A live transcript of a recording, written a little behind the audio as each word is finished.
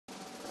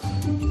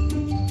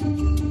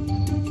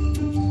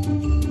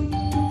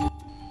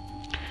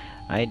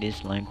Hi, this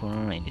is Line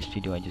Corner. In this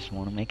video, I just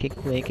want to make it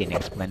quick in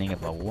explaining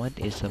about what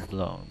is a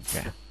blog.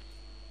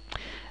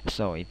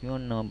 So, if you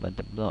want to know about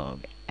the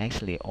blog,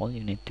 actually all you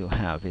need to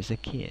have is a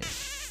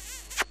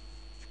keys.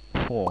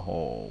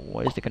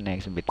 What is the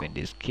connection between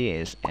this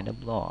keys and a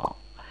blog?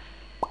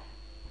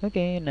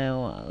 Okay,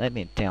 now let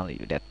me tell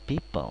you that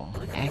people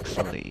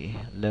actually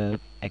love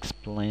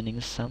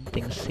explaining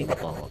something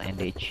simple and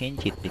they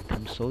change it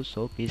become so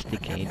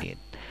sophisticated.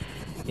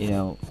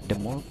 The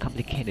more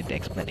complicated the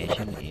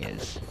explanation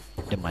is,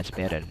 the much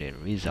better the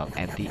result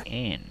at the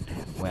end.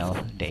 Well,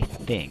 they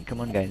think,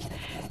 come on guys,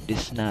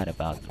 this is not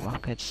about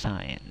rocket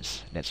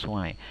science. That's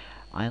why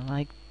I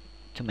like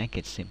to make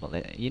it simple.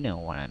 You know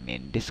what I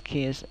mean? This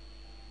case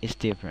is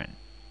different.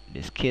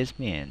 This case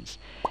means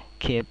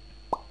keep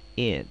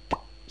it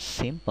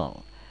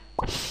simple.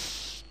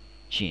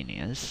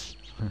 Genius.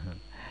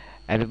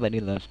 Everybody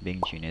loves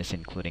being genius,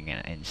 including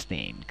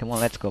Einstein. Come on,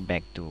 let's go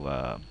back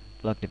to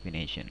block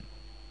definition.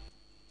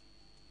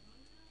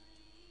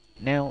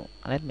 Now,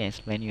 let me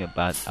explain you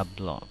about a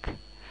blog.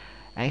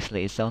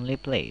 Actually, it's only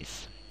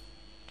place.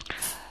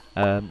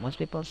 Most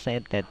people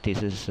said that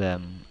this is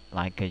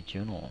like a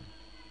journal.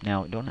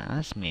 Now, don't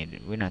ask me.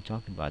 We're not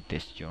talking about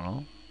this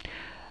journal.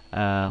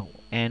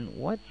 And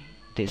what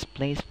this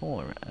place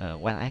for?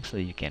 Well,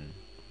 actually, you can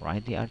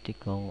write the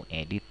article,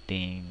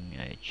 editing,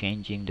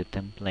 changing the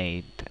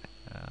template,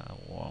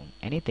 or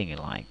anything you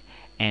like.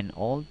 And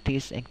all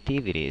these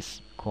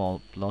activities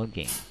called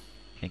blogging.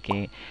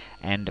 Okay,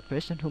 and the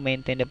person who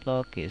maintain the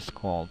blog is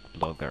called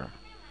blogger.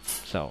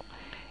 So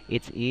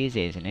it's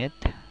easy, isn't it?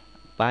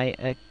 By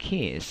a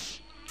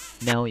kiss.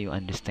 Now you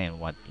understand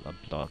what a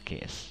blog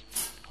is.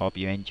 Hope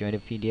you enjoyed the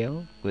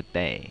video. Good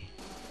day.